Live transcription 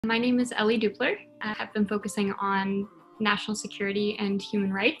My name is Ellie Dupler. I have been focusing on national security and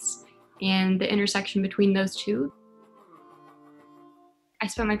human rights and the intersection between those two. I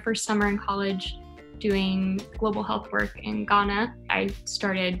spent my first summer in college doing global health work in Ghana. I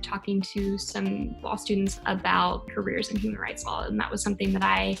started talking to some law students about careers in human rights law, and that was something that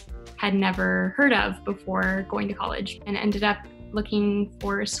I had never heard of before going to college, and ended up looking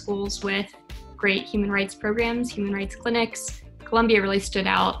for schools with great human rights programs, human rights clinics. Columbia really stood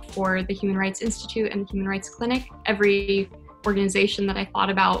out for the Human Rights Institute and the Human Rights Clinic. Every organization that I thought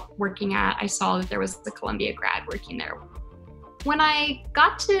about working at, I saw that there was a Columbia grad working there. When I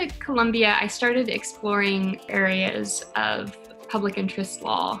got to Columbia, I started exploring areas of public interest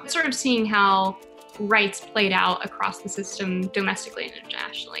law, sort of seeing how rights played out across the system domestically and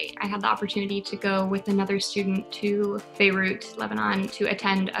internationally. I had the opportunity to go with another student to Beirut, Lebanon, to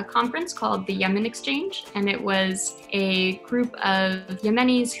attend a conference called the Yemen Exchange, and it was a group of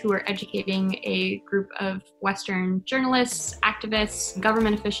Yemenis who were educating a group of Western journalists, activists,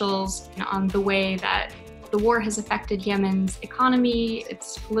 government officials on the way that the war has affected Yemen's economy,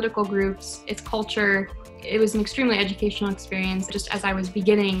 its political groups, its culture. It was an extremely educational experience, just as I was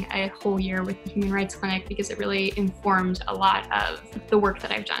beginning a whole year with the Human Rights Clinic, because it really informed a lot of the work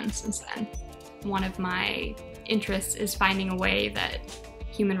that I've done since then. One of my interests is finding a way that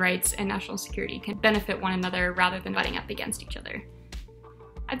human rights and national security can benefit one another rather than butting up against each other.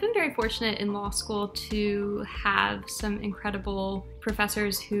 I've been very fortunate in law school to have some incredible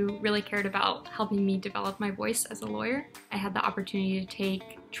professors who really cared about helping me develop my voice as a lawyer. I had the opportunity to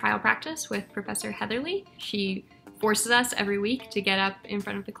take trial practice with Professor Heatherly. She forces us every week to get up in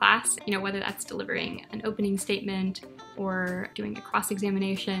front of the class, whether that's delivering an opening statement or doing a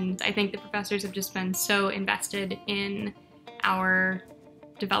cross-examination. I think the professors have just been so invested in our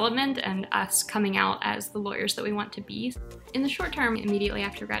development and us coming out as the lawyers that we want to be. In the short term, immediately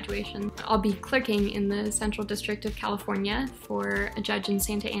after graduation, I'll be clerking in the Central District of California for a judge in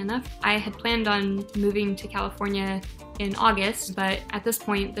Santa Ana. I had planned on moving to California in August, but at this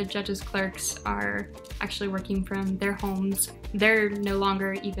point, the judges' clerks are actually working from their homes. They're no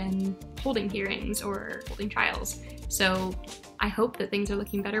longer even holding hearings or holding trials. So I hope that things are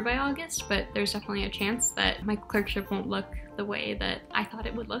looking better by August, but there's definitely a chance that my clerkship won't look the way that I thought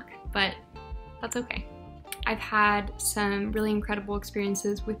it would look, but that's okay. I've had some really incredible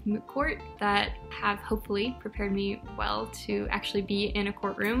experiences with moot court that have hopefully prepared me well to actually be in a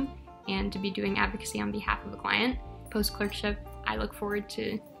courtroom and to be doing advocacy on behalf of a client. Post-clerkship, I look forward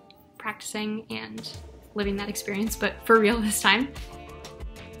to practicing and living that experience, but for real this time.